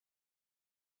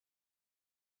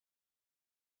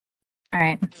All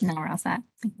right, now we're all set.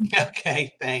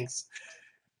 Okay, thanks.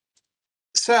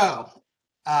 So,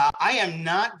 I am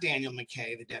not Daniel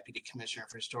McKay, the Deputy Commissioner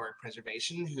for Historic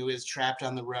Preservation, who is trapped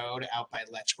on the road out by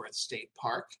Letchworth State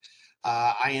Park.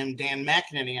 I am Dan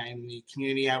McEnany. I am the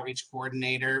Community Outreach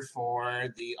Coordinator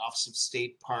for the Office of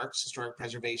State Parks Historic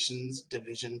Preservation's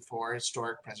Division for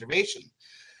Historic Preservation.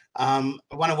 I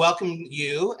want to welcome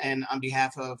you, and on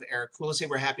behalf of Eric Coolsey,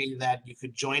 we're happy that you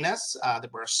could join us.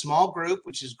 That we're a small group,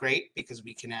 which is great because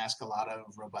we can ask a lot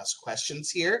of robust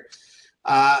questions here.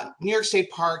 New York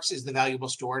State Parks is the valuable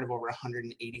steward of over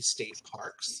 180 state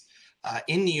parks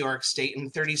in New York State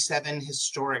and 37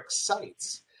 historic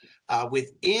sites.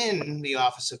 Within the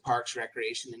Office of Parks,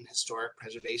 Recreation, and Historic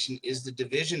Preservation is the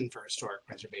Division for Historic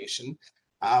Preservation,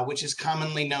 which is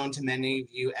commonly known to many of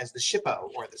you as the SHPO,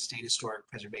 or the State Historic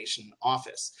Preservation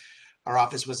Office. Our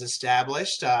office was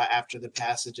established after the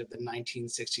passage of the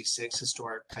 1966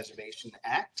 Historic Preservation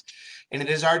Act, and it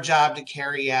is our job to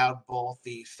carry out both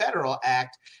the Federal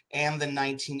Act and the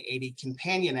 1980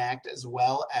 Companion Act, as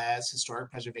well as historic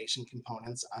preservation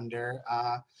components under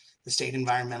the State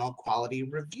Environmental Quality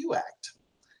Review Act.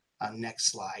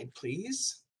 Next slide,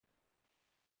 please.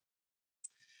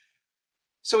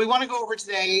 So we want to go over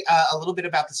today a little bit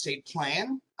about the state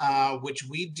plan, which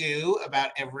we do about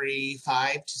every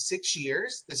 5 to 6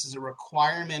 years. This is a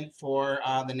requirement for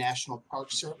the National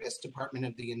Park Service, Department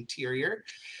of the Interior,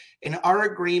 and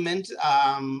our agreement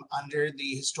under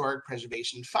the Historic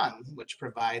Preservation Fund, which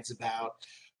provides about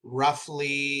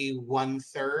roughly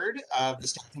 1/3 of the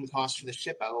staffing costs for the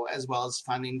SHPO, as well as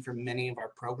funding for many of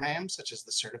our programs, such as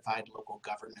the Certified Local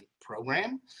Government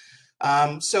Program.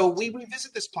 So we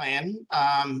revisit this plan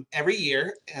every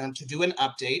year to do an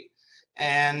update.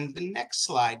 And the next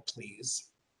slide, please.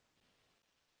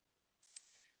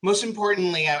 Most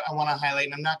importantly, I want to highlight,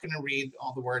 and I'm not going to read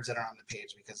all the words that are on the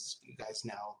page because you guys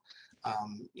know,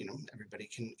 everybody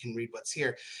can read what's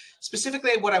here.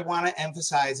 Specifically, what I want to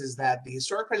emphasize is that the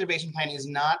Historic Preservation Plan is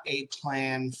not a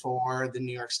plan for the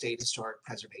New York State Historic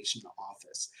Preservation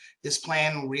Office. This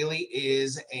plan really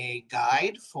is a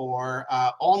guide for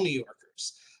all New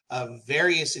Yorkers of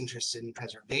various interests in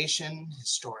preservation,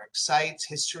 historic sites,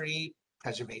 history,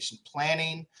 preservation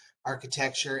planning,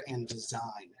 architecture, and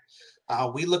design.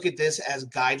 We look at this as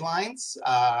guidelines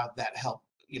that help,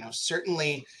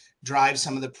 certainly drive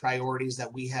some of the priorities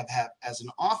that we have as an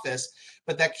office,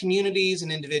 but that communities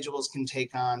and individuals can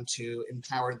take on to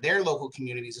empower their local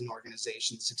communities and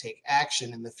organizations to take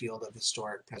action in the field of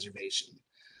historic preservation.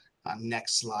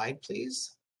 Next slide,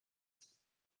 please.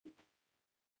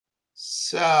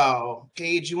 So,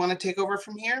 Paige, you want to take over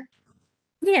from here?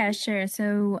 Yeah, sure.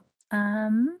 So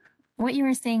what you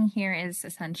were seeing here is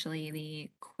essentially the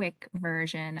quick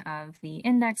version of the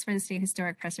index for the State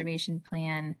Historic Preservation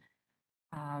Plan.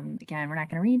 Again, we're not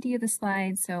going to read to you the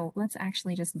slides, so let's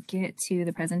actually just get to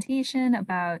the presentation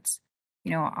about,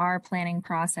 our planning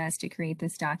process to create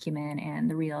this document and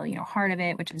the real, heart of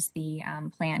it, which is the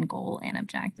plan goals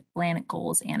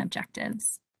and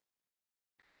objectives.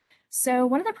 So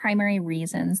one of the primary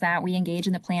reasons that we engage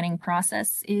in the planning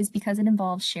process is because it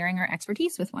involves sharing our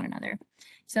expertise with one another.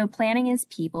 So planning is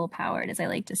people-powered, as I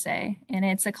like to say, and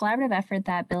it's a collaborative effort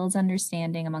that builds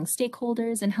understanding among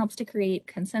stakeholders and helps to create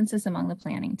consensus among the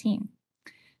planning team.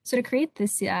 So to create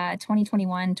this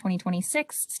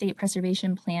 2021-2026 State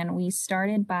Preservation Plan, we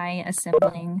started by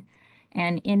assembling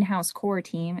an in-house core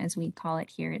team, as we call it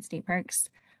here at State Parks,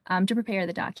 to prepare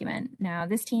the document. Now,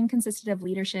 this team consisted of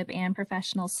leadership and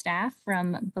professional staff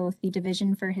from both the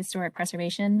Division for Historic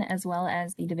Preservation as well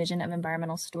as the Division of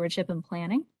Environmental Stewardship and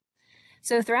Planning.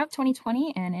 So throughout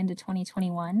 2020 and into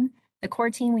 2021, the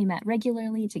core team, we met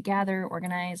regularly to gather,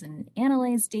 organize, and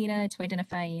analyze data to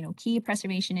identify, key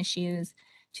preservation issues,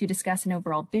 to discuss an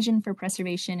overall vision for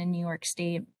preservation in New York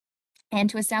State,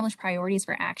 and to establish priorities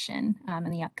for action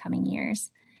in the upcoming years.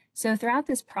 So throughout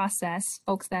this process,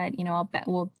 folks that,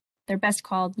 they're best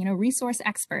called, resource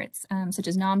experts, such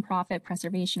as nonprofit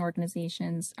preservation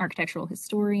organizations, architectural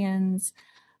historians,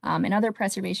 and other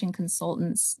preservation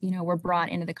consultants, were brought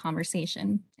into the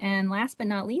conversation. And last but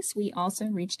not least, we also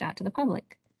reached out to the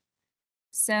public.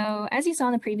 So as you saw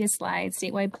in the previous slide,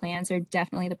 statewide plans are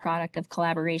definitely the product of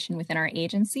collaboration within our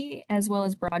agency, as well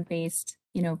as broad-based,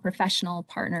 professional,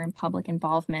 partner, and public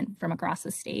involvement from across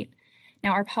the state.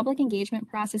 Now, our public engagement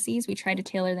processes, we try to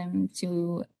tailor them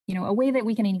to, a way that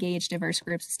we can engage diverse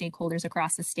groups of stakeholders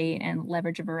across the state and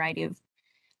leverage a variety of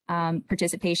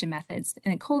participation methods.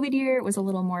 In a COVID year, it was a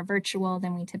little more virtual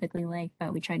than we typically like,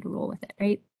 but we tried to roll with it,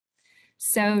 right?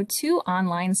 So two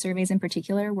online surveys in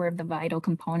particular were the vital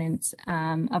components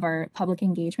of our public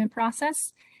engagement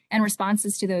process, and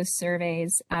responses to those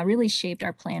surveys really shaped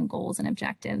our plan goals and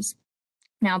objectives.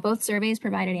 Now, both surveys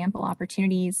provided ample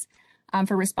opportunities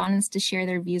for respondents to share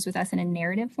their views with us in a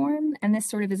narrative form, and this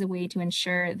sort of is a way to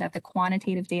ensure that the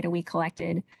quantitative data we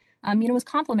collected was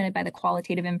complemented by the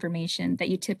qualitative information that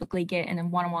you typically get in a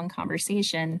one-on-one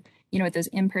conversation, at those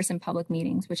in-person public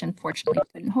meetings, which unfortunately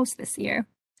we couldn't host this year.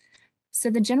 So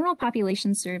the general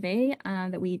population survey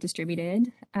that we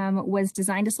distributed was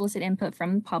designed to solicit input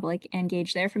from the public and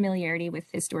gauge their familiarity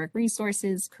with historic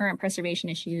resources, current preservation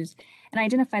issues, and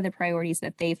identify the priorities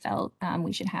that they felt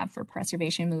we should have for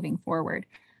preservation moving forward.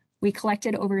 We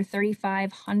collected over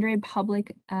 3,500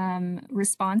 public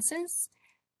responses,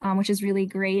 which is really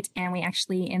great. And we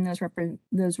actually, in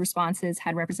those responses,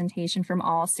 had representation from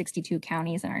all 62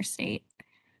 counties in our state.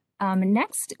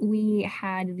 Next, we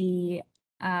had the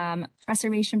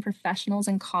Preservation Professionals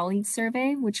and Colleagues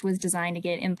Survey, which was designed to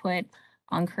get input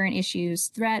on current issues,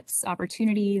 threats,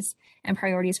 opportunities, and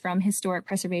priorities from historic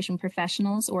preservation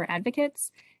professionals or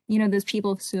advocates. Those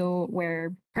people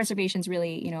where preservation is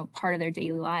really, part of their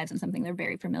daily lives and something they're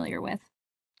very familiar with.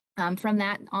 From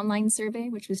that online survey,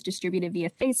 which was distributed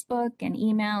via Facebook and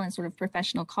email and sort of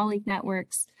professional colleague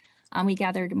networks, we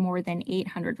gathered more than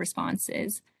 800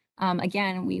 responses.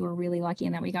 Again, we were really lucky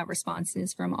in that we got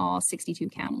responses from all 62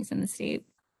 counties in the state.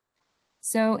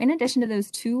 So in addition to those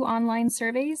two online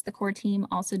surveys, the core team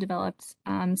also developed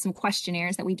some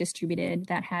questionnaires that we distributed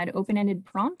that had open-ended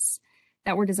prompts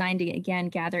that were designed to, again,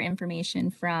 gather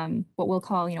information from what we'll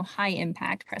call, high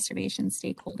impact preservation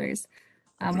stakeholders.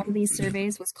 One of these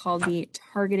surveys was called the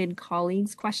Targeted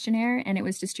Colleagues Questionnaire, and it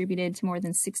was distributed to more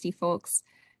than 60 folks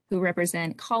who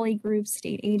represent colleague groups,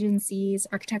 state agencies,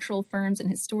 architectural firms, and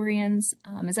historians,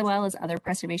 as well as other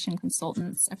preservation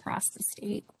consultants across the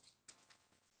state.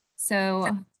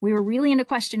 So we were really into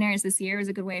questionnaires this year. It was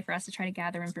a good way for us to try to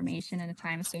gather information in a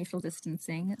time of social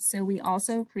distancing. So we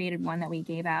also created one that we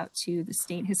gave out to the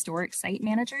state historic site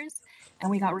managers, and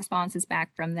we got responses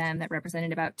back from them that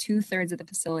represented about 2/3 of the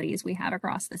facilities we have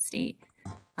across the state.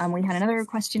 We had another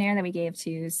questionnaire that we gave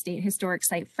to state historic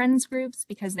site friends groups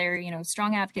because they're,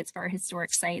 strong advocates for our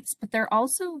historic sites, but they're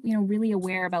also, really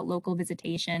aware about local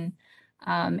visitation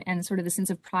and sort of the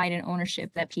sense of pride and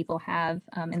ownership that people have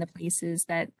in the places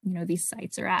that, these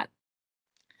sites are at.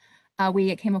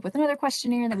 We came up with another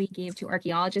questionnaire that we gave to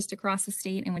archaeologists across the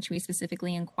state, in which we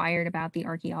specifically inquired about the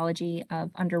archaeology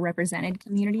of underrepresented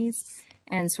communities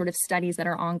and sort of studies that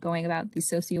are ongoing about the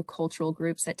sociocultural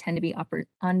groups that tend to be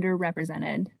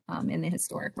underrepresented in the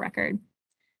historic record.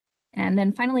 And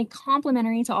then finally,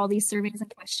 complementary to all these surveys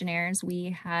and questionnaires, we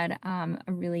had a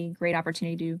really great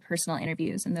opportunity to do personal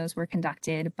interviews, and those were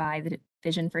conducted by the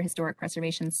Division for Historic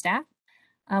Preservation staff.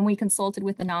 We consulted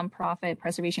with the nonprofit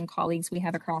preservation colleagues we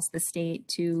have across the state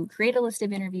to create a list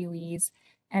of interviewees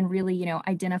and really,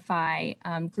 identify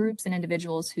groups and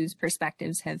individuals whose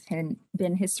perspectives have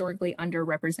been historically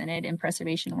underrepresented in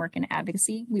preservation work and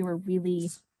advocacy. We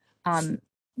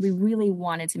really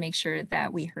wanted to make sure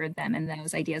that we heard them and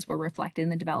those ideas were reflected in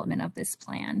the development of this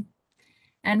plan.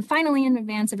 And finally, in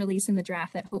advance of releasing the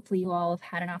draft that hopefully you all have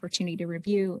had an opportunity to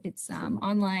review, it's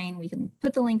online. We can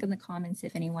put the link in the comments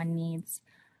if anyone needs.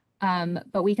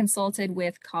 But we consulted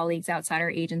with colleagues outside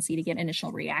our agency to get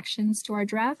initial reactions to our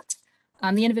draft.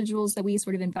 The individuals that we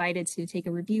sort of invited to take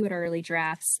a review at our early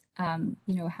drafts,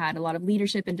 had a lot of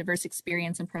leadership and diverse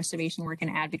experience in preservation work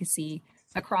and advocacy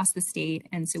across the state.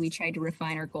 And so we tried to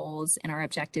refine our goals and our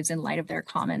objectives in light of their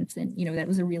comments. And, that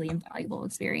was a really invaluable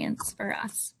experience for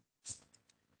us.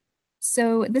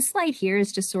 So this slide here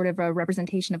is just sort of a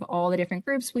representation of all the different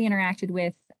groups we interacted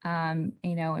with, and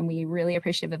we really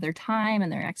appreciative of their time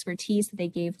and their expertise that they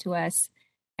gave to us.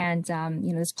 And,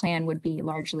 this plan would be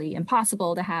largely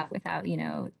impossible to have without,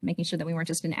 making sure that we weren't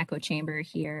just an echo chamber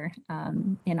here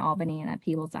in Albany and at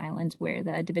Peebles Island, where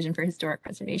the Division for Historic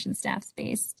Preservation staff is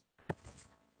based.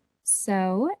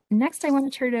 So next I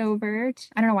want to turn it over to,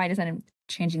 I don't know why I decided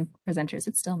changing presenters,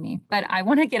 it's still me, but I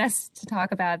want to get us to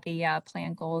talk about the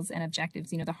plan goals and objectives,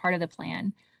 the heart of the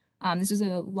plan. This was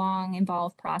a long,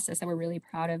 involved process that we're really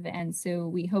proud of. And so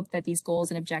we hope that these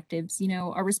goals and objectives,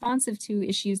 are responsive to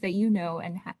issues that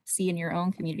and see in your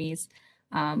own communities,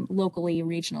 locally,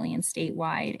 regionally, and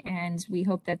statewide. And we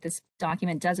hope that this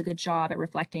document does a good job at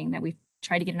reflecting that we've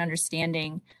tried to get an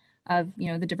understanding of,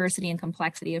 the diversity and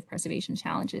complexity of preservation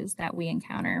challenges that we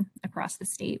encounter across the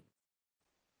state.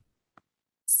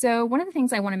 So one of the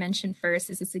things I want to mention first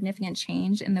is a significant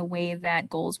change in the way that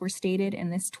goals were stated in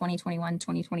this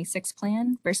 2021-2026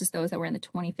 plan versus those that were in the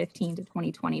 2015 to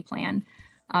 2020 plan.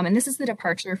 And this is the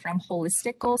departure from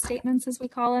holistic goal statements, as we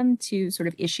call them, to sort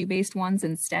of issue-based ones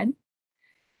instead.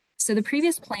 So the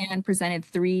previous plan presented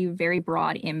three very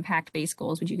broad impact-based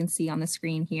goals, which you can see on the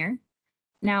screen here.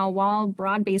 Now, while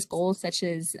broad-based goals such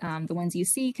as the ones you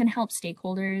see can help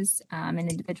stakeholders and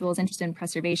individuals interested in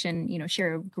preservation,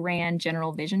 share a grand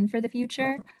general vision for the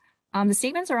future, the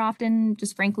statements are often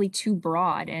just frankly too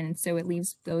broad, and so it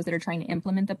leaves those that are trying to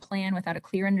implement the plan without a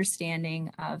clear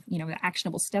understanding of, the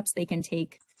actionable steps they can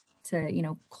take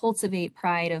to, cultivate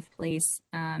pride of place,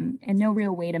 and no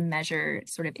real way to measure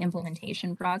sort of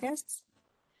implementation progress.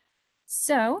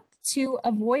 So to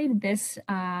avoid this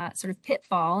sort of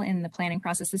pitfall in the planning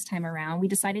process this time around, we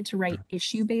decided to write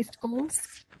issue-based goals.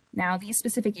 Now, these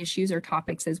specific issues or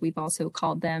topics, as we've also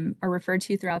called them, are referred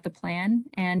to throughout the plan.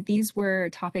 And these were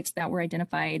topics that were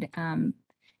identified and,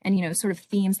 sort of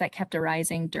themes that kept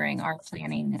arising during our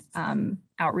planning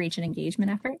outreach and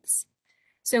engagement efforts.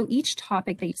 So each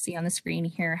topic that you see on the screen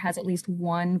here has at least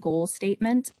one goal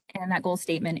statement, and that goal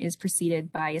statement is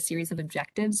preceded by a series of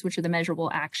objectives, which are the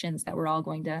measurable actions that we're all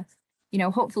going to,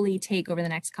 hopefully take over the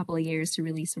next couple of years to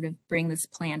really sort of bring this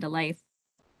plan to life.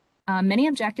 Many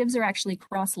objectives are actually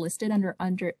cross-listed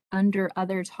under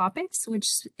other topics, which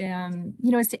is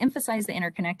to emphasize the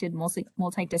interconnected,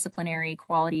 multidisciplinary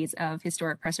qualities of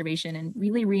historic preservation and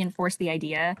really reinforce the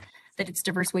idea that it's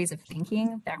diverse ways of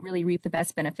thinking that really reap the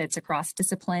best benefits across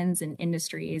disciplines and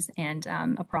industries and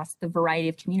across the variety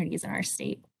of communities in our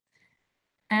state.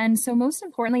 And so most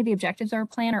importantly, the objectives of our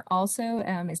plan are also,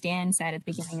 as Dan said at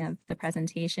the beginning of the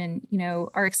presentation,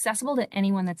 are accessible to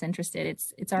anyone that's interested.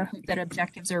 It's our hope that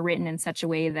objectives are written in such a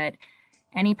way that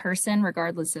any person,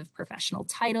 regardless of professional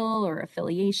title or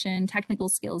affiliation, technical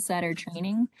skill set or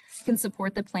training, can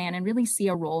support the plan and really see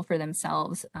a role for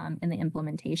themselves in the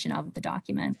implementation of the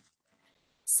document.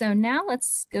 So now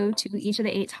let's go to each of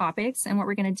the 8 topics. And what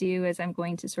we're going to do is I'm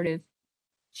going to sort of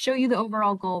show you the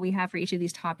overall goal we have for each of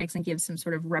these topics and give some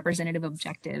sort of representative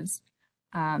objectives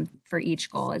for each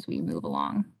goal as we move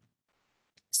along.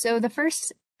 So the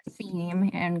first theme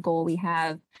and goal we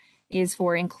have is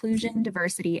for inclusion,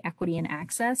 diversity, equity, and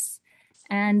access.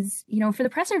 And, for the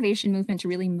preservation movement to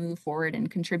really move forward and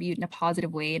contribute in a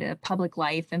positive way to public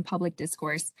life and public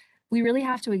discourse, we really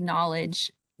have to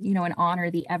acknowledge, and honor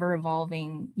the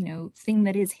ever-evolving, thing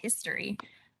that is history.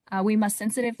 We must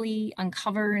sensitively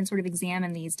uncover and sort of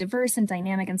examine these diverse and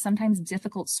dynamic and sometimes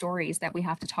difficult stories that we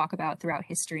have to talk about throughout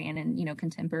history and in,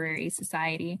 contemporary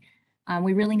society.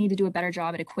 We really need to do a better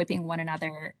job at equipping one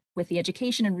another with the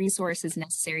education and resources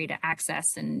necessary to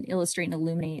access and illustrate and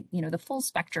illuminate, the full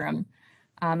spectrum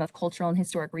of cultural and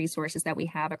historic resources that we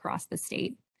have across the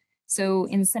state. So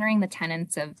in centering the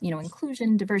tenets of,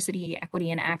 inclusion, diversity, equity,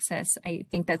 and access, I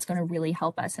think that's going to really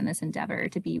help us in this endeavor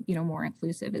to be, more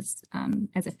inclusive as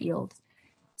a field.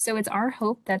 So it's our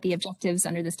hope that the objectives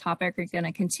under this topic are going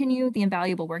to continue the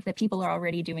invaluable work that people are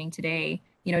already doing today,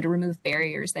 to remove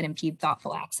barriers that impede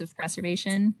thoughtful acts of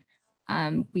preservation.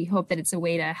 We hope that it's a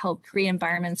way to help create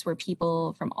environments where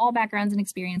people from all backgrounds and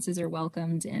experiences are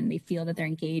welcomed and they feel that they're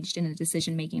engaged in the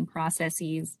decision-making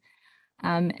processes.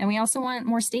 And we also want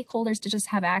more stakeholders to just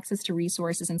have access to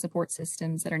resources and support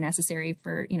systems that are necessary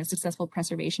for, successful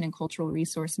preservation and cultural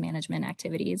resource management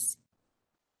activities.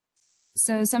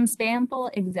 So some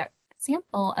sample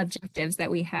objectives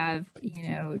that we have,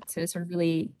 to sort of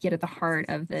really get at the heart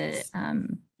of the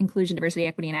inclusion, diversity,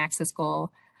 equity, and access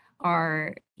goal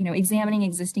are, examining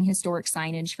existing historic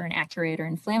signage for an accurate or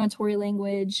inflammatory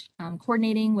language,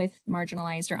 coordinating with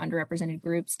marginalized or underrepresented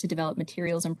groups to develop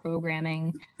materials and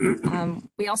programming.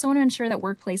 We also want to ensure that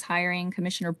workplace hiring,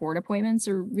 commission, or board appointments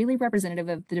are really representative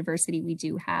of the diversity we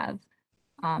do have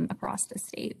across the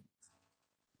state.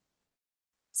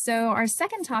 So our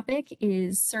second topic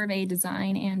is survey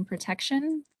design and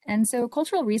protection. And so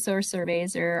cultural resource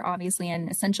surveys are obviously an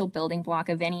essential building block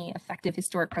of any effective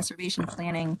historic preservation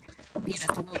planning, be it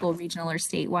at the local, regional, or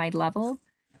statewide level.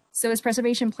 So as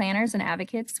preservation planners and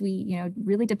advocates, we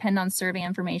really depend on survey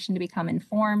information to become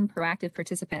informed, proactive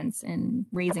participants in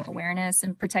raising awareness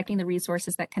and protecting the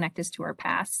resources that connect us to our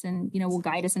past and will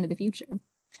guide us into the future.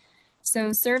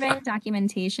 So survey,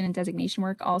 documentation, and designation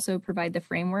work also provide the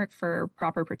framework for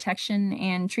proper protection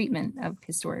and treatment of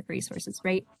historic resources,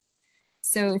 right?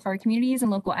 So if our communities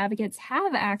and local advocates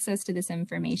have access to this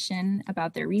information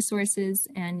about their resources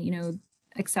and,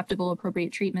 acceptable,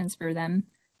 appropriate treatments for them,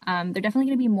 they're definitely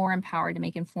going to be more empowered to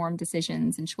make informed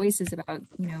decisions and choices about,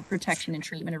 protection and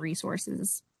treatment of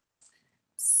resources.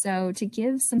 So to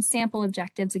give some sample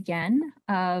objectives again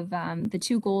of the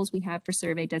 2 goals we have for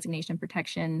survey designation and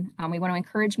protection, we want to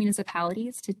encourage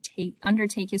municipalities to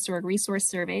undertake historic resource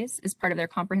surveys as part of their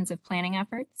comprehensive planning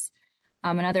efforts.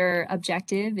 Another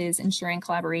objective is ensuring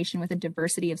collaboration with a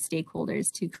diversity of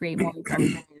stakeholders to create more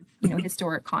representative,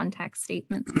 historic context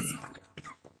statements.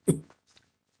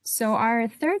 So our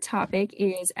third topic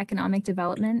is economic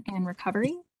development and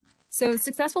recovery. So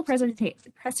successful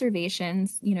preservation,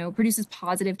 produces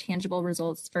positive, tangible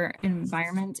results for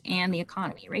environment and the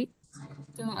economy, right?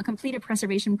 So a completed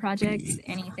preservation project,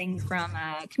 anything from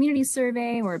a community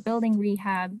survey or building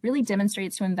rehab, really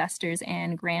demonstrates to investors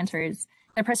and grantors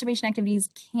that preservation activities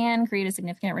can create a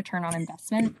significant return on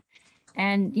investment.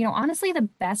 And, honestly, the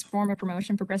best form of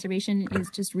promotion for preservation is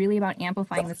just really about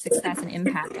amplifying the success and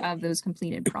impact of those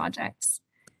completed projects.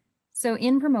 So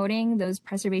in promoting those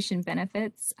preservation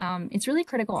benefits, it's really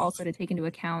critical also to take into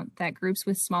account that groups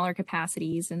with smaller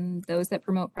capacities and those that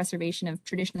promote preservation of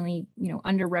traditionally,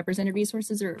 underrepresented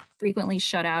resources are frequently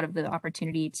shut out of the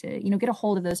opportunity to, get a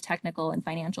hold of those technical and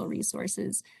financial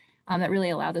resources that really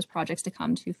allow those projects to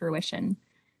come to fruition.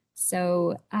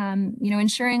 So,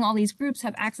 ensuring all these groups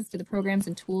have access to the programs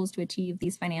and tools to achieve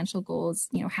these financial goals,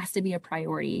 has to be a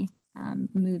priority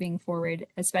moving forward,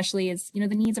 especially as, the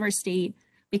needs of our state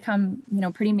become,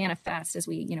 pretty manifest as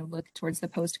we, look towards the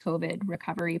post-COVID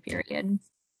recovery period.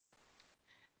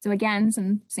 So again,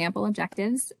 some sample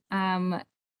objectives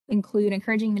include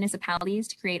encouraging municipalities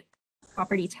to create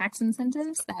property tax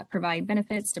incentives that provide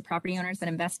benefits to property owners that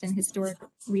invest in historic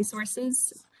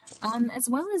resources, as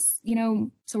well as,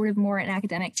 sort of more an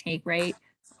academic take, right?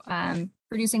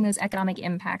 Producing those economic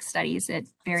impact studies at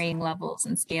varying levels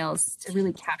and scales to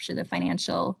really capture the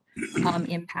financial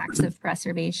impacts of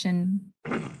preservation.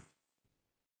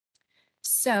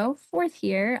 So fourth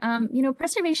here,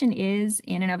 preservation is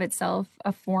in and of itself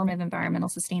a form of environmental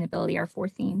sustainability, our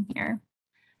fourth theme here.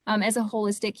 As a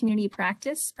holistic community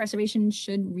practice, preservation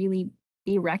should really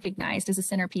be recognized as a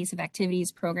centerpiece of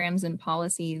activities, programs, and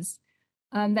policies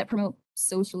that promote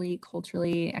socially,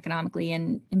 culturally, economically,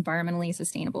 and environmentally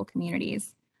sustainable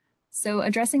communities. So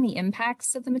addressing the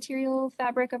impacts of the material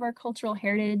fabric of our cultural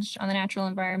heritage on the natural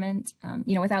environment,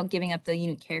 without giving up the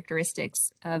unique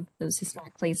characteristics of those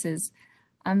historic places,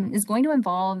 is going to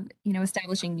involve,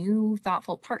 establishing new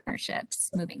thoughtful partnerships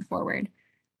moving forward.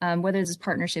 Whether this is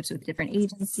partnerships with different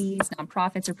agencies,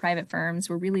 nonprofits, or private firms,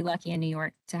 we're really lucky in New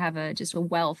York to have just a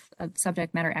wealth of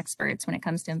subject matter experts when it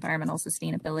comes to environmental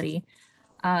sustainability.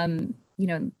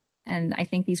 And I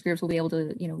think these groups will be able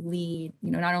to, lead,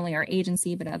 not only our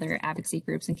agency, but other advocacy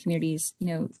groups and communities,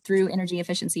 through energy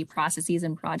efficiency processes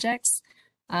and projects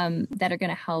that are going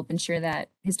to help ensure that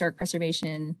historic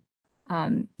preservation,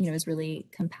 is really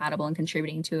compatible and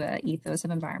contributing to an ethos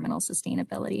of environmental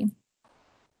sustainability.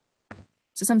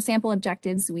 So some sample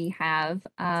objectives we have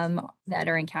that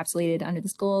are encapsulated under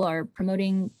this goal are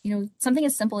promoting, something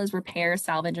as simple as repair,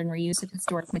 salvage, and reuse of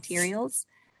historic materials.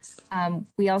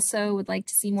 We also would like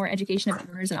to see more education of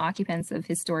owners and occupants of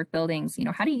historic buildings,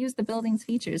 how to use the building's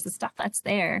features, the stuff that's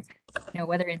there,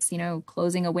 whether it's,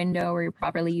 closing a window or you're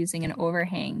properly using an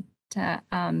overhang to,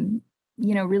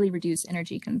 really reduce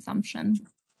energy consumption.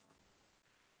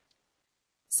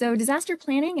 So disaster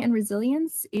planning and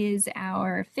resilience is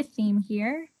our fifth theme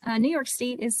here. New York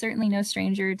State is certainly no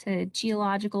stranger to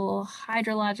geological,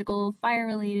 hydrological,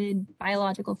 fire-related,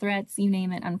 biological threats, you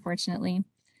name it, unfortunately.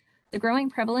 The growing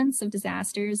prevalence of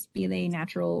disasters, be they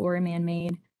natural or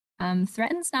man-made,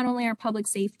 threatens not only our public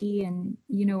safety and,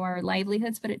 our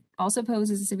livelihoods, but it also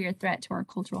poses a severe threat to our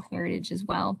cultural heritage as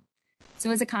well. So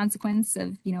as a consequence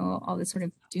of, all this sort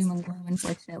of doom and gloom,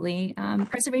 unfortunately,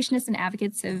 preservationists and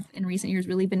advocates have in recent years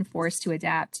really been forced to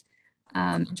adapt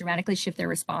and dramatically shift their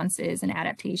responses and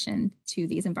adaptation to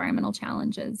these environmental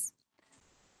challenges.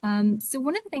 So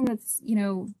one of the things that's,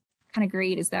 kind of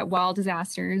great is that while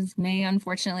disasters may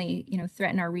unfortunately,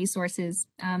 threaten our resources,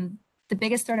 the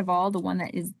biggest threat of all, the one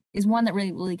that is one that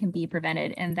really can be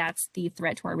prevented, and that's the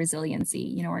threat to our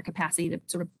resiliency, our capacity to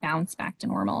sort of bounce back to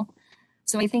normal.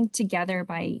 So I think together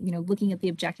by, looking at the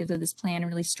objectives of this plan and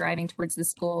really striving towards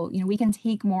this goal, we can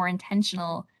take more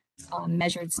intentional,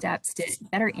 measured steps to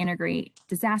better integrate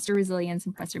disaster resilience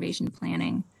and preservation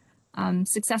planning.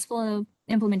 Successful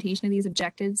implementation of these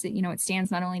objectives, it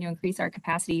stands not only to increase our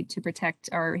capacity to protect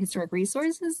our historic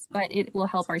resources, but it will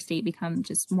help our state become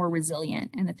just more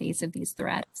resilient in the face of these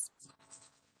threats.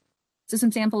 So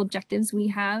some sample objectives we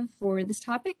have for this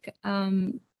topic.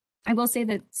 I will say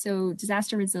that, so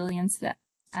disaster resilience,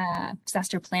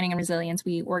 disaster planning and resilience,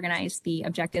 we organize the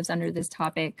objectives under this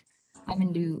topic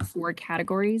into 4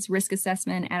 categories: risk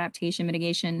assessment, adaptation,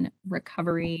 mitigation,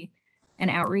 recovery, and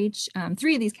outreach.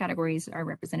 3 of these categories are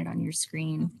represented on your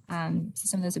screen. So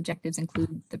some of those objectives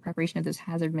include the preparation of those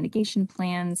hazard mitigation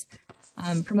plans,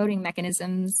 promoting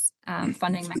mechanisms,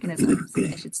 funding mechanisms,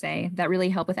 I should say, that really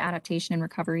help with adaptation and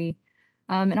recovery,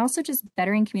 And also just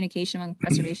bettering communication among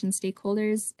preservation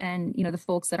stakeholders and, the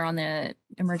folks that are on the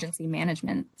emergency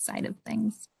management side of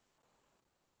things.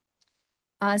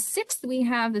 Sixth, we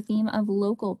have the theme of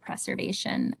local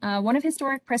preservation. One of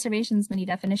historic preservation's many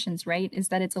definitions, right, is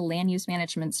that it's a land use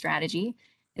management strategy.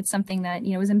 It's something that,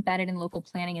 is embedded in local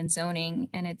planning and zoning,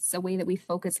 and it's a way that we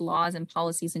focus laws and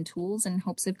policies and tools in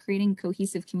hopes of creating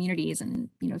cohesive communities and,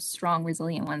 strong,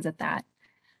 resilient ones at that.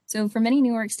 So for many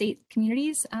New York State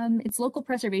communities, it's local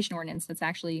preservation ordinance that's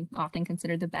actually often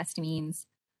considered the best means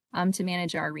to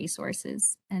manage our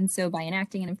resources. And so by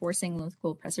enacting and enforcing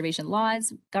local preservation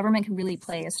laws, government can really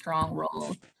play a strong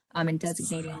role in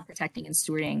designating, protecting, and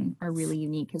stewarding our really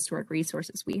unique historic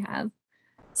resources we have.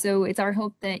 So it's our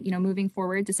hope that, moving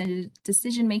forward,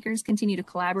 decision makers continue to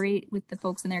collaborate with the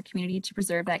folks in their community to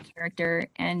preserve that character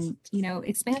and,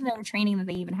 expand their training that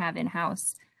they even have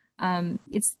in-house.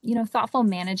 It's, thoughtful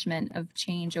management of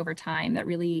change over time that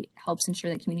really helps ensure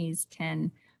that communities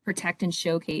can protect and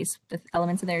showcase the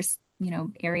elements of their,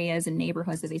 areas and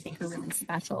neighborhoods that they think are really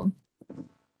special.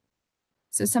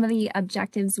 So some of the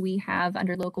objectives we have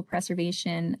under local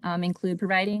preservation include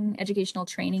providing educational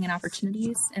training and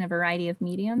opportunities in a variety of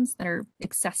mediums that are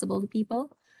accessible to people,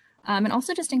 and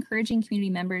also just encouraging community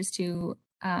members to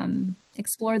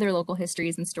explore their local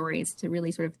histories and stories to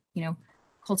really sort of,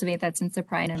 cultivate that sense of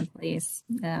pride and place.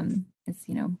 It's,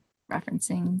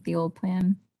 referencing the old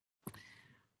plan.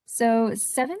 So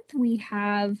seventh, we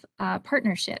have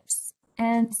partnerships.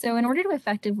 And so in order to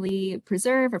effectively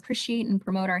preserve, appreciate, and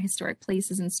promote our historic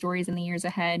places and stories in the years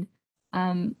ahead,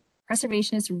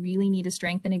 preservationists really need to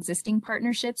strengthen existing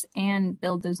partnerships and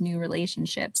build those new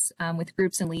relationships with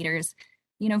groups and leaders,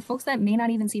 folks that may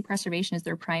not even see preservation as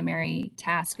their primary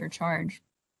task or charge.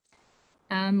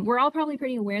 We're all probably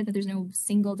pretty aware that there's no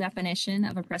single definition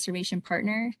of a preservation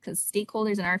partner because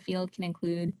stakeholders in our field can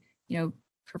include,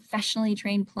 professionally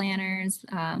trained planners,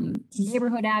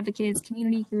 neighborhood advocates,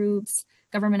 community groups,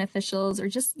 government officials, or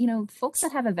just, folks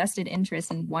that have a vested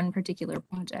interest in one particular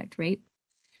project, right?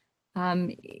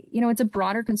 It's a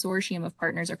broader consortium of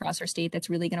partners across our state that's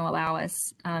really going to allow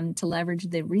us to leverage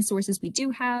the resources we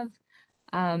do have,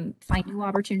 find new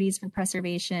opportunities for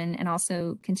preservation, and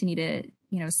also continue to,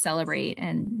 celebrate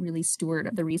and really steward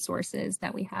the resources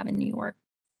that we have in New York.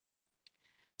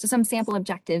 So some sample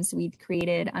objectives we've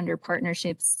created under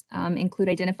partnerships include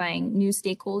identifying new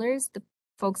stakeholders, the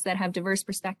folks that have diverse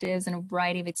perspectives and a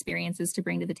variety of experiences to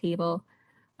bring to the table,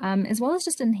 as well as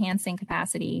just enhancing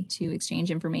capacity to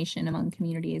exchange information among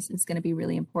communities is going to be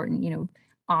really important,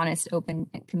 honest, open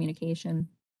communication.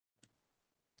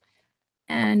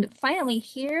 And finally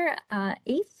here,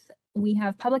 eighth, we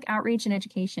have public outreach and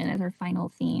education as our final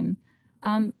theme.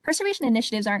 Preservation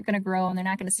initiatives aren't going to grow and they're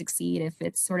not going to succeed if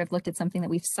it's sort of looked at something that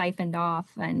we've siphoned off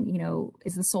and,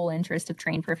 is the sole interest of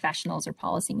trained professionals or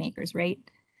policymakers, right?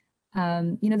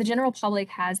 The general public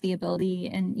has the ability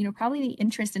and, probably the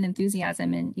interest and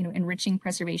enthusiasm in, enriching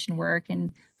preservation work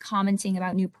and commenting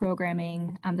about new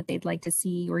programming that they'd like to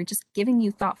see, or just giving you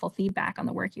thoughtful feedback on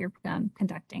the work you're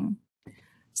conducting.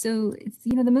 So it's,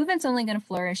 the movement's only going to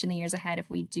flourish in the years ahead if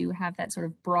we do have that sort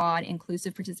of broad,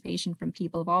 inclusive participation from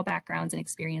people of all backgrounds and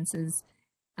experiences.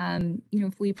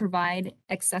 If we provide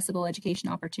accessible education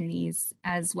opportunities,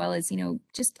 as well as,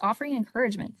 just offering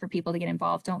encouragement for people to get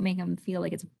involved. Don't make them feel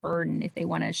like it's a burden if they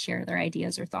want to share their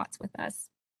ideas or thoughts with us.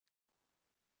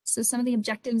 So some of the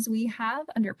objectives we have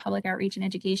under public outreach and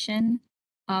education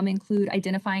include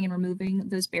identifying and removing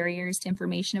those barriers to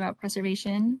information about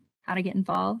preservation, how to get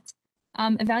involved,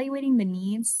 evaluating the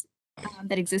needs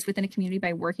that exist within a community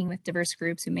by working with diverse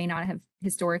groups who may not have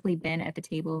historically been at the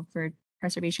table for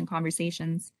preservation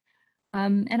conversations,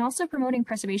 and also promoting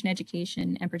preservation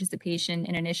education and participation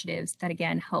in initiatives that,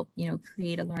 again, help,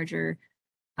 create a larger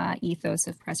ethos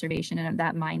of preservation and of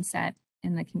that mindset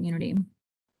in the community.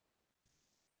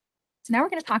 So now we're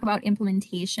going to talk about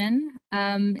implementation.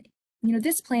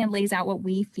 This plan lays out what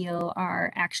we feel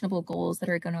are actionable goals that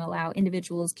are going to allow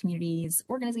individuals, communities,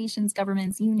 organizations,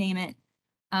 governments, you name it,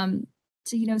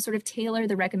 to, sort of tailor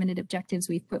the recommended objectives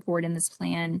we've put forward in this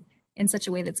plan in such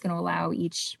a way that's going to allow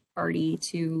each party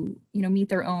to, meet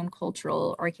their own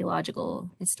cultural, archaeological,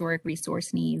 historic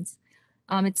resource needs.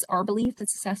 It's our belief that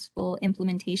successful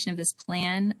implementation of this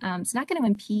plan is not going to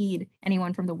impede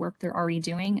anyone from the work they're already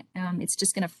doing. It's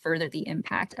just going to further the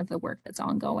impact of the work that's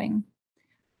ongoing.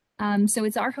 So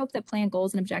it's our hope that plan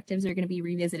goals and objectives are going to be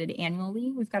revisited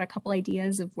annually. We've got a couple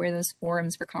ideas of where those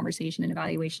forums for conversation and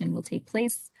evaluation will take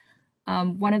place.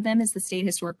 One of them is the State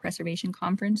Historic Preservation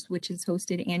Conference, which is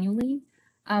hosted annually.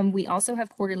 We also have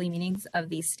quarterly meetings of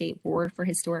the State Board for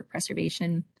Historic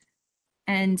Preservation.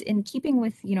 And in keeping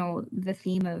with, the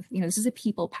theme of, this is a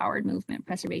people-powered movement,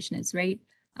 preservation is, right?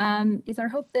 It's our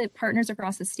hope that partners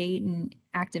across the state and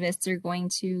activists are going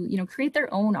to, create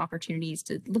their own opportunities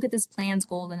to look at this plan's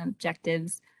goals and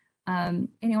objectives, and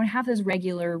have those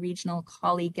regular regional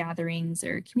colleague gatherings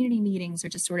or community meetings or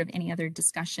just sort of any other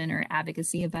discussion or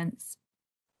advocacy events.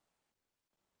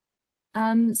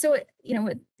 So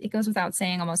it goes without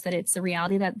saying almost that it's a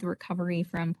reality that the recovery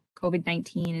from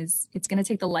COVID-19 it's going to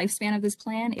take the lifespan of this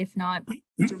plan, if not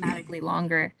dramatically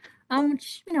longer,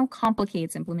 which,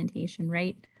 complicates implementation,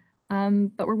 right?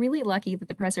 But we're really lucky that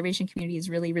the preservation community is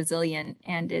really resilient,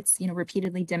 and it's,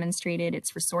 repeatedly demonstrated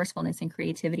its resourcefulness and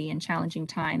creativity in challenging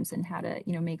times and how to,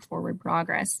 make forward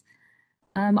progress.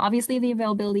 Obviously, the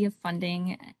availability of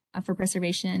funding for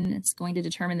preservation, it's going to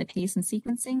determine the pace and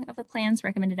sequencing of the plan's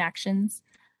recommended actions.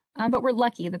 But we're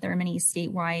lucky that there are many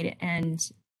statewide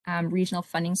and regional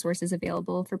funding sources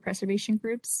available for preservation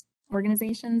groups,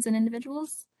 organizations, and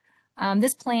individuals.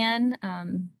 This plan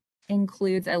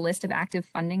includes a list of active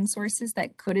funding sources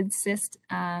that could assist,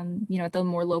 at the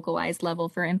more localized level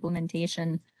for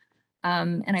implementation.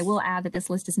 And I will add that this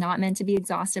list is not meant to be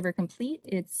exhaustive or complete.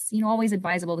 It's, always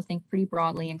advisable to think pretty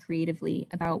broadly and creatively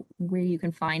about where you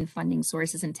can find funding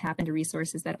sources and tap into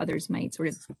resources that others might sort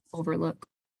of overlook.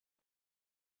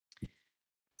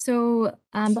 So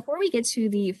before we get to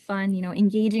the fun,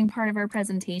 engaging part of our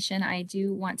presentation, I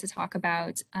do want to talk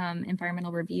about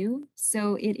environmental review.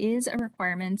 So it is a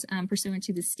requirement pursuant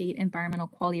to the State Environmental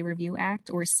Quality Review Act,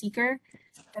 or SEQR,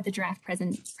 that the draft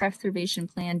preservation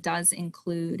plan does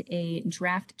include a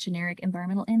draft generic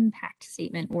environmental impact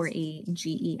statement, or a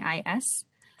GEIS.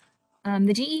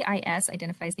 The GEIS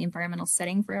identifies the environmental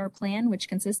setting for our plan, which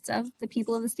consists of the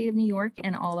people of the state of New York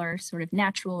and all our sort of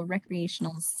natural,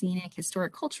 recreational, scenic,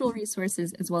 historic, cultural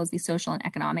resources, as well as the social and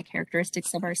economic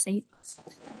characteristics of our state.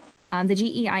 The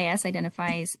GEIS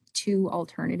identifies two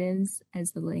alternatives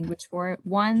as the language for it.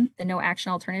 One, the no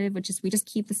action alternative, which is we just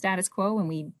keep the status quo and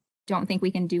we don't think we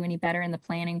can do any better in the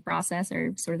planning process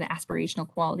or sort of the aspirational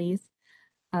qualities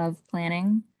of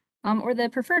planning. Or the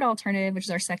preferred alternative, which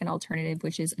is our second alternative,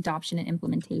 which is adoption and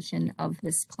implementation of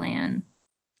this plan.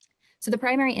 So the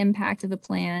primary impact of the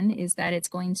plan is that it's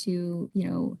going to,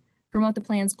 promote the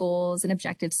plan's goals and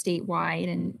objectives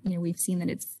statewide. And, we've seen that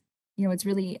it's, it's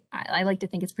really, I like to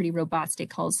think it's pretty robust. It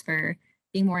calls for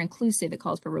being more inclusive. It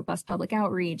calls for robust public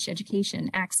outreach, education,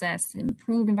 access,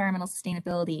 improved environmental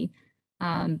sustainability,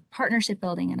 partnership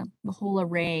building, and a whole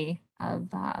array of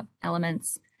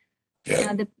elements.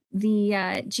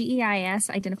 The GEIS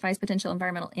identifies potential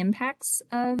environmental impacts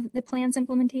of the plan's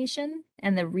implementation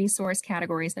and the resource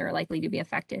categories that are likely to be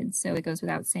affected. So it goes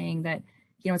without saying that,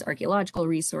 it's archaeological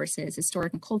resources,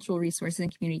 historic and cultural resources,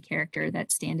 and community character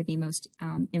that stand to be most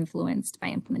influenced by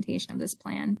implementation of this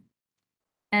plan.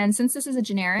 And since this is a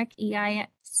generic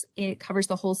EIS, it covers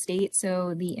the whole state.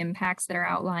 So the impacts that are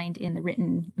outlined in the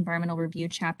written environmental review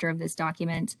chapter of this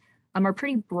document are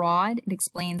pretty broad. It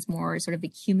explains more sort of the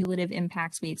cumulative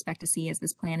impacts we expect to see as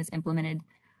this plan is implemented,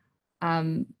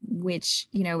 which,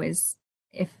 is,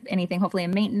 if anything, hopefully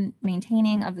a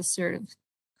maintaining of the sort of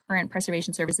current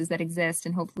preservation services that exist,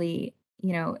 and hopefully,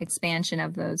 expansion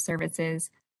of those services,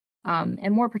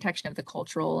 and more protection of the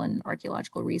cultural and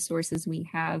archaeological resources we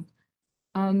have,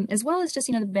 as well as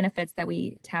just, the benefits that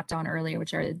we tapped on earlier,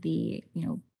 which are the,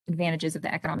 advantages of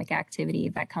the economic activity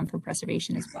that come from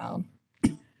preservation as well.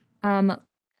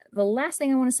 The last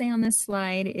thing I want to say on this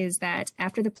slide is that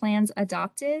after the plan's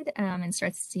adopted and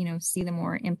starts to, see the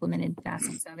more implemented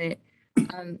facets of it,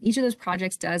 each of those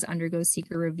projects does undergo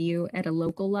SEQR review at a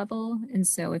local level. And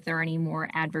so if there are any more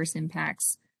adverse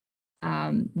impacts,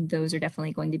 those are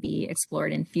definitely going to be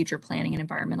explored in future planning and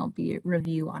environmental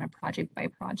review on a project by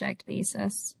project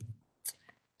basis.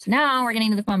 So now we're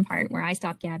getting to the fun part where I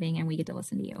stop gabbing and we get to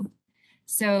listen to you.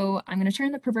 So I'm going to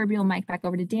turn the proverbial mic back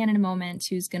over to Dan in a moment,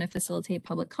 who's going to facilitate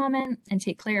public comment and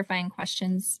take clarifying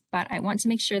questions. But I want to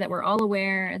make sure that we're all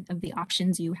aware of the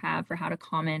options you have for how to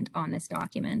comment on this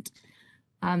document.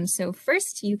 So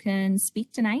first, you can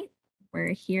speak tonight.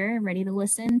 We're here, ready to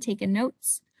listen, taking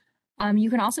notes. You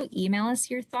can also email us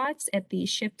your thoughts at the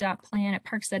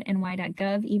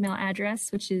ship.plan@parks.ny.gov email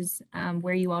address, which is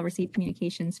where you all receive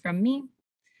communications from me.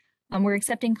 We're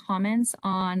accepting comments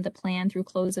on the plan through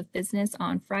close of business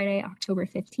on Friday, October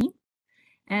 15th.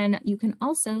 And you can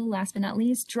also, last but not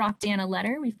least, drop Dan a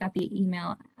letter. We've got the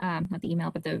email, not the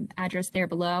email, but the address there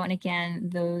below. And again,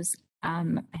 those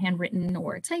handwritten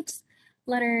or typed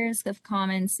letters of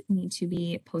comments need to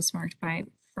be postmarked by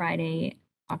Friday,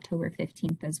 October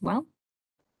 15th as well.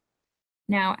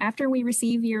 Now, after we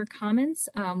receive your comments,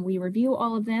 we review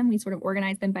all of them, we sort of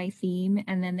organize them by theme,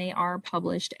 and then they are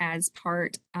published as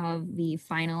part of the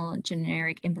final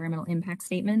generic environmental impact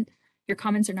statement. Your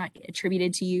comments are not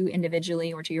attributed to you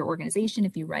individually or to your organization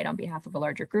if you write on behalf of a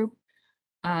larger group.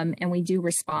 And we do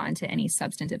respond to any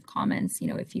substantive comments. You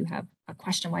know, if you have a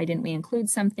question, why didn't we include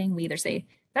something? We either say,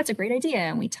 that's a great idea,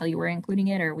 and we tell you we're including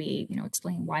it, or we, you know,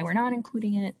 explain why we're not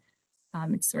including it.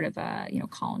 It's sort of a, you know,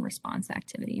 call and response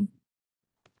activity.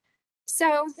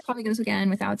 So it probably goes again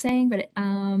without saying, but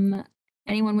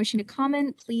anyone wishing to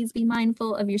comment, please be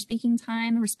mindful of your speaking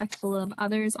time, respectful of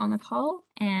others on the call.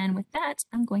 And with that,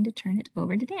 I'm going to turn it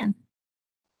over to Dan.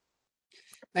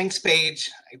 Thanks,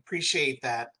 Paige. I appreciate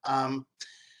that.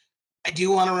 I do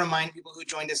want to remind people who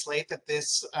joined us late that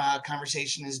this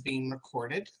conversation is being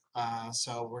recorded.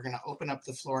 So we're going to open up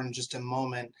the floor in just a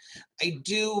moment. I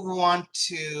do want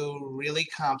to really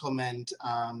compliment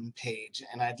Paige,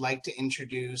 and I'd like to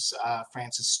introduce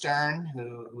Frances Stern,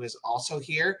 who is also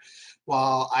here.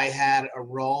 While I had a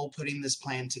role putting this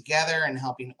plan together and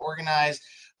helping organize,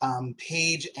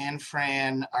 Paige and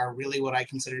Fran are really what I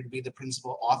consider to be the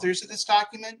principal authors of this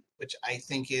document, which I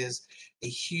think is a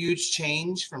huge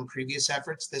change from previous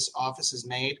efforts this office has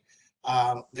made.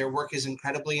 Their work is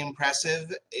incredibly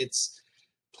impressive. It's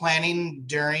planning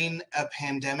during a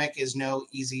pandemic is no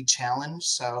easy challenge.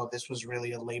 So this was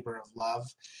really a labor of love.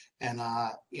 And,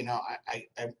 you know,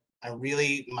 I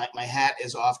really, my hat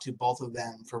is off to both of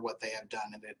them for what they have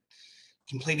done. And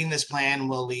completing this plan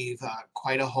will leave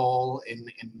quite a hole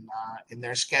in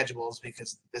their schedules,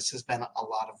 because this has been a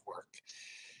lot of work.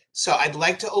 So I'd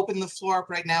like to open the floor up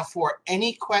right now for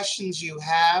any questions you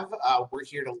have. We're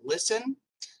here to listen.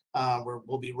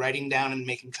 We'll be writing down and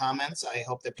making comments. I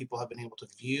hope that people have been able to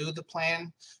view the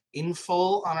plan in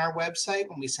full on our website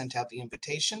when we sent out the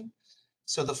invitation.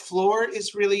 So the floor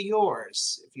is really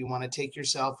yours. If you want to take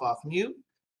yourself off mute,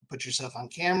 put yourself on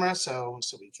camera so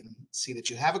we can see that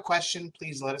you have a question,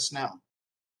 please let us know.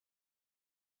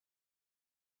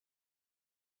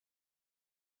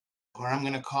 Or I'm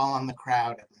going to call on the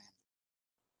crowd.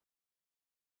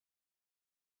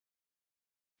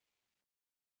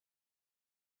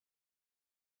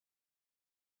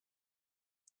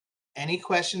 Any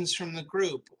questions from the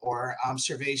group or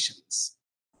observations?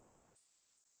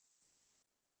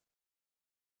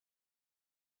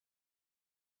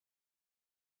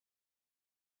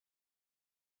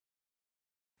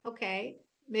 Okay,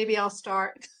 maybe I'll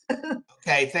start.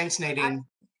 Okay, thanks, Nadine.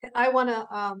 I want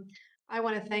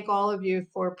to thank all of you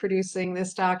for producing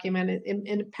this document.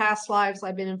 In past lives,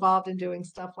 I've been involved in doing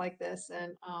stuff like this,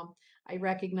 and I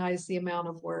recognize the amount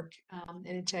of work and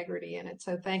integrity in it.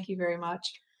 So thank you very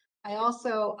much. I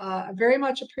also very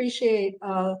much appreciate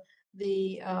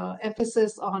the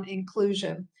emphasis on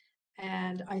inclusion,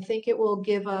 and I think it will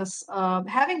give us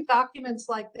having documents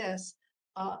like this.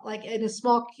 Like in a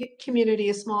small community,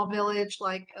 a small village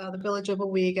like the village of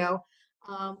Owego,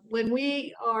 when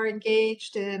we are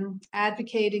engaged in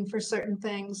advocating for certain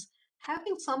things,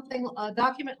 having something, a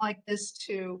document like this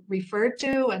to refer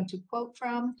to and to quote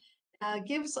from,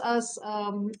 gives us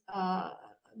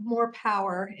more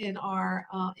power in our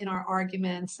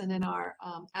arguments and in our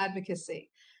advocacy.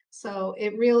 So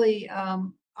it really,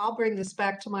 I'll bring this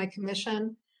back to my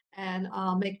commission, and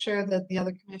I'll make sure that the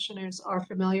other commissioners are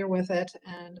familiar with it,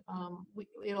 and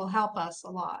it'll help us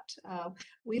a lot.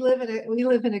 We live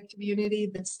in a community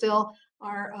that still,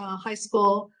 our high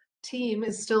school team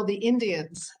is still the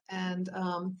Indians, and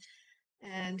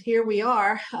here we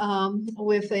are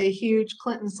with a huge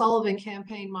Clinton Sullivan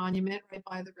campaign monument right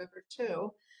by the river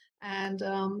too. And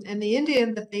the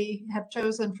Indian that they have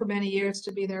chosen for many years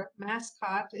to be their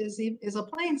mascot is a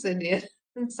Plains Indian.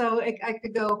 And so I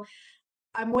could go,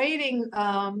 I'm waiting.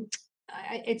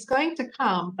 It's going to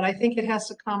come, but I think it has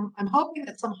to come. I'm hoping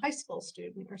that some high school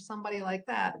student or somebody like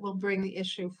that will bring the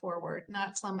issue forward,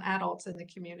 not some adults in the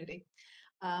community.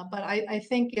 But I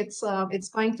think it's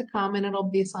going to come, and it'll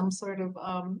be some sort of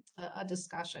a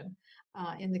discussion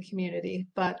in the community.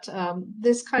 But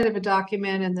this kind of a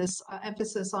document and this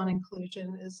emphasis on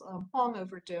inclusion is long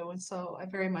overdue, and so I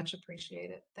very much appreciate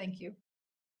it. Thank you.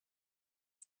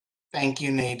 Thank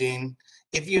you, Nadine.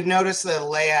 If you've noticed the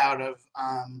layout of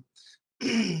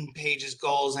Paige's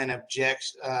goals and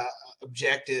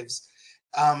objectives,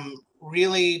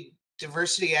 really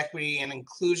diversity, equity, and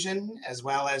inclusion, as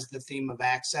well as the theme of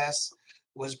access,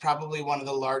 was probably one of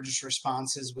the largest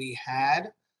responses we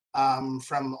had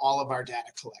from all of our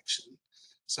data collection.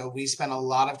 So we spent a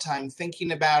lot of time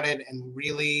thinking about it, and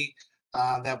really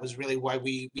that was really why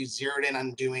we zeroed in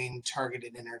on doing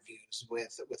targeted interviews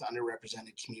with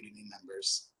underrepresented community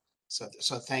members.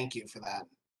 So thank you for that.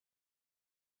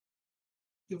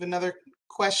 You have another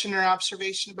question or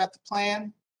observation about the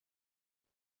plan?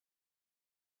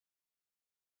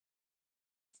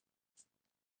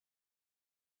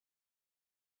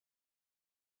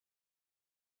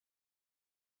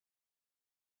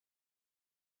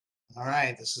 All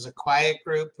right, this is a quiet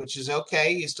group, which is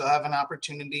okay. You still have an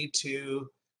opportunity to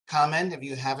comment. If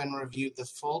you haven't reviewed the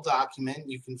full document,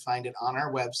 you can find it on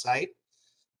our website.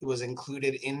 It was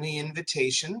included in the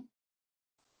invitation.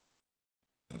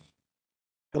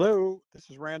 Hello, this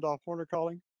is Randolph Horner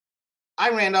calling. Hi,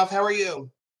 Randolph. How are you?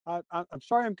 I'm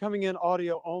sorry I'm coming in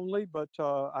audio only, but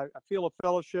I feel a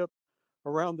fellowship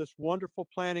around this wonderful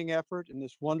planning effort and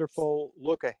this wonderful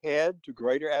look ahead to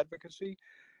greater advocacy.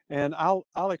 And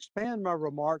I'll expand my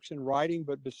remarks in writing,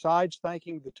 but besides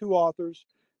thanking the two authors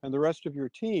and the rest of your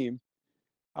team,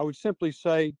 I would simply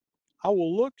say I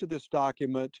will look to this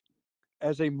document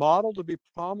as a model to be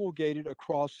promulgated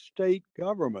across state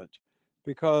government,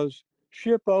 because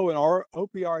SHPO and our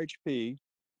OPRHP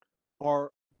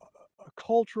are a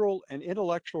cultural and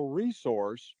intellectual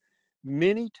resource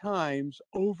many times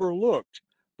overlooked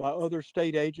by other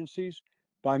state agencies,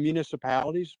 by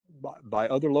municipalities, by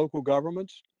other local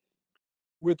governments,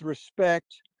 with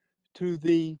respect to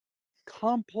the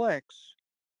complex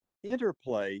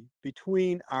interplay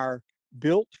between our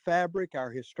built fabric,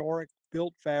 our historic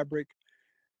built fabric,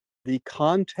 the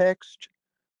context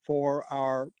for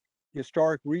our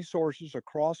historic resources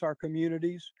across our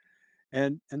communities,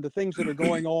 and the things that are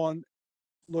going on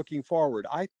looking forward.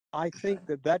 I think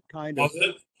that kind of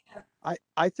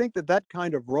I think that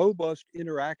kind of robust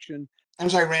interaction. I'm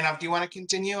sorry, Randolph, do you want to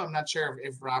continue? I'm not sure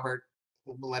if Robert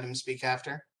will let him speak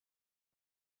after.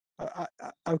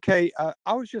 Okay,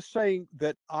 I was just saying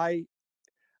that I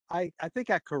think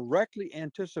I correctly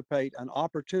anticipate an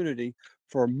opportunity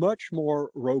for much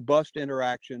more robust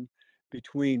interaction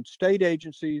between state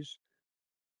agencies,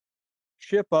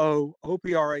 SHPO,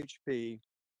 OPRHP,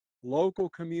 local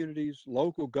communities,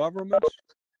 local governments,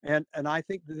 and I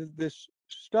think this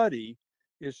study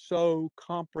is so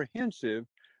comprehensive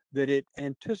that it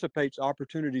anticipates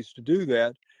opportunities to do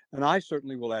that, and I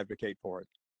certainly will advocate for it.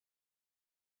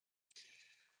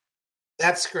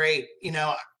 That's great. You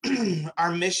know,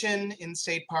 our mission in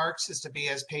state parks is to be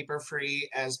as paper-free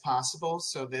as possible.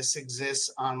 So this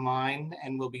exists online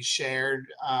and will be shared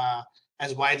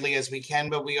as widely as we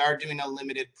can, but we are doing a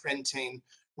limited printing,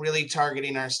 really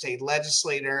targeting our state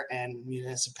legislator and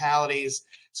municipalities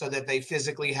so that they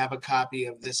physically have a copy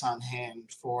of this on hand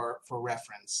for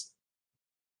reference.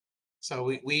 So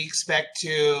we expect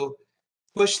to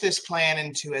push this plan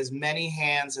into as many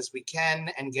hands as we can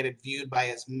and get it viewed by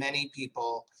as many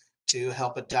people to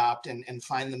help adopt and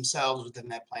find themselves within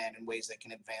that plan in ways that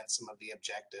can advance some of the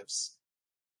objectives.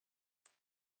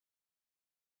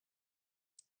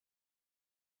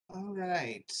 All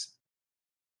right.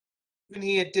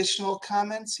 Any additional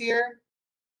comments here?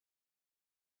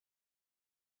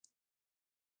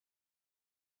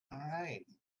 All right.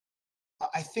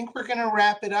 I think we're going to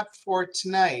wrap it up for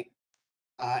tonight.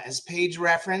 As Paige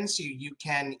referenced, you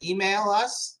can email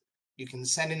us. You can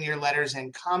send in your letters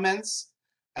and comments.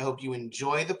 I hope you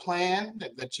enjoy the plan,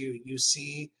 that you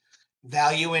see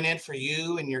value in it for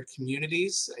you and your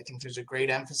communities. I think there's a great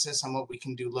emphasis on what we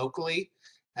can do locally,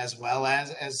 as well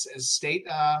as state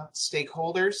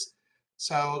stakeholders.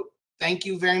 So thank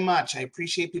you very much. I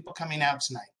appreciate people coming out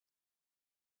tonight.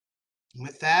 And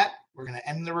with that, we're going to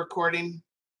end the recording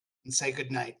and say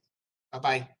good night.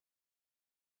 Bye-bye.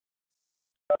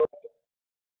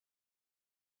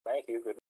 Thank you. Good